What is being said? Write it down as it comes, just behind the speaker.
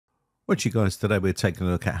Right, you guys, today we're taking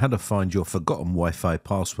a look at how to find your forgotten Wi-Fi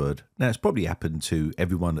password. Now, it's probably happened to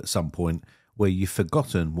everyone at some point where you've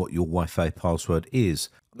forgotten what your Wi-Fi password is.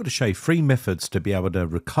 I'm going to show you 3 methods to be able to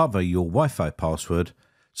recover your Wi-Fi password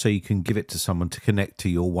so you can give it to someone to connect to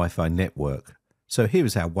your Wi-Fi network. So here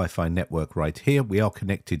is our Wi-Fi network right here. We are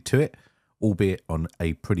connected to it, albeit on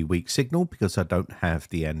a pretty weak signal because I don't have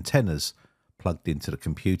the antennas plugged into the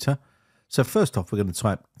computer. So first off, we're going to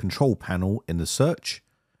type control panel in the search.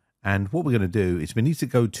 And what we're going to do is we need to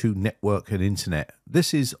go to network and internet.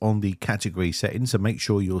 This is on the category settings, so make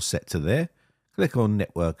sure you're set to there. Click on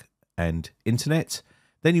network and internet.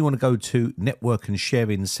 Then you want to go to network and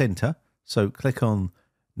sharing center. So click on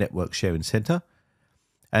network sharing center.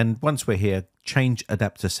 And once we're here, change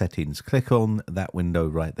adapter settings. Click on that window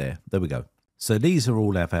right there. There we go. So these are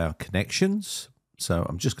all of our connections. So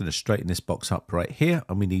I'm just going to straighten this box up right here.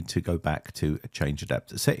 And we need to go back to change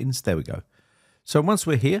adapter settings. There we go. So once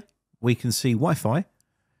we're here, we can see Wi-Fi.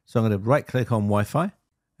 So I'm going to right click on Wi-Fi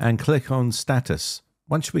and click on status.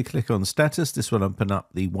 Once we click on status, this will open up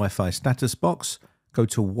the Wi-Fi status box. Go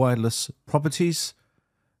to wireless properties,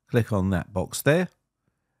 click on that box there.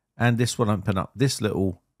 And this will open up this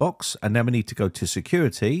little box. And then we need to go to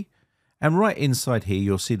security. And right inside here,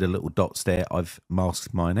 you'll see the little dots there. I've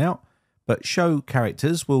masked mine out. But show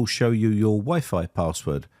characters will show you your Wi-Fi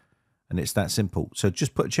password. And it's that simple. So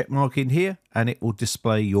just put a check mark in here and it will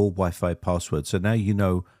display your Wi-Fi password. So now you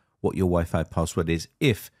know what your Wi-Fi password is.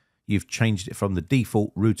 If you've changed it from the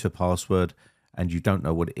default router password and you don't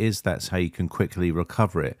know what it is, that's how you can quickly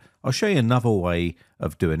recover it. I'll show you another way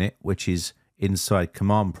of doing it, which is inside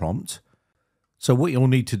command prompt. So what you'll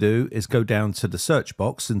need to do is go down to the search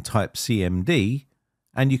box and type CMD,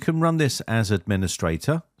 and you can run this as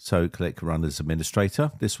administrator. So click run as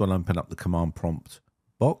administrator. This will open up the command prompt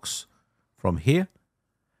box. From here,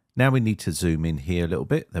 now we need to zoom in here a little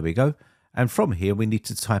bit. There we go. And from here, we need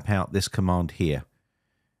to type out this command here.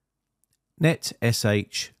 Net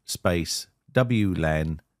sh space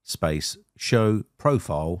wlan space show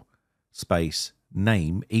profile space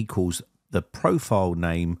name equals the profile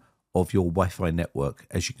name of your Wi-Fi network,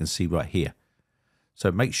 as you can see right here.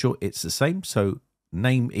 So make sure it's the same. So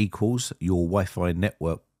name equals your Wi-Fi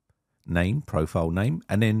network name, profile name,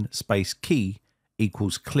 and then space key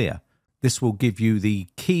equals clear. This will give you the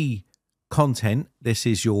key content. This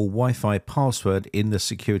is your Wi-Fi password in the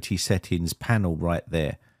security settings panel right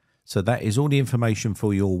there. So that is all the information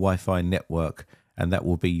for your Wi-Fi network, and that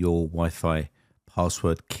will be your Wi-Fi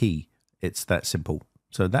password key. It's that simple.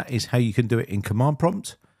 So that is how you can do it in command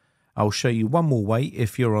prompt. I'll show you one more way.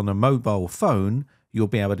 If you're on a mobile phone, you'll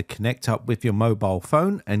be able to connect up with your mobile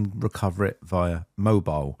phone and recover it via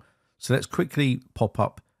mobile. So let's quickly pop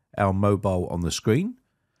up our mobile on the screen.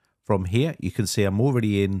 From here, you can see I'm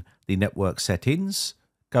already in the network settings.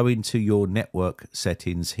 Go into your network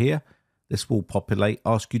settings here. This will populate,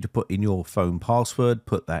 ask you to put in your phone password,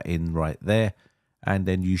 put that in right there. And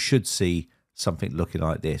then you should see something looking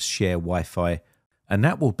like this, share Wi-Fi. And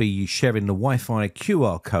that will be you sharing the Wi-Fi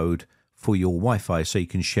QR code for your Wi-Fi so you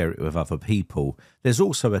can share it with other people. There's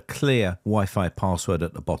also a clear Wi-Fi password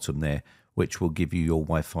at the bottom there, which will give you your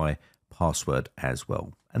Wi-Fi password as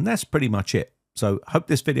well. And that's pretty much it. So hope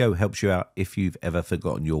this video helps you out if you've ever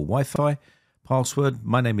forgotten your Wi-Fi password.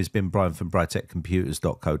 My name has been Brian from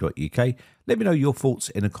briteccomputers.co.uk. Let me know your thoughts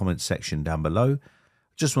in the comments section down below.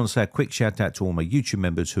 Just want to say a quick shout out to all my YouTube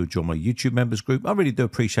members who join my YouTube members group. I really do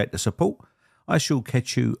appreciate the support. I shall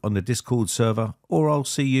catch you on the Discord server, or I'll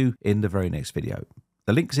see you in the very next video.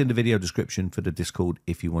 The link's in the video description for the Discord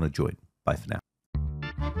if you want to join. Bye for now.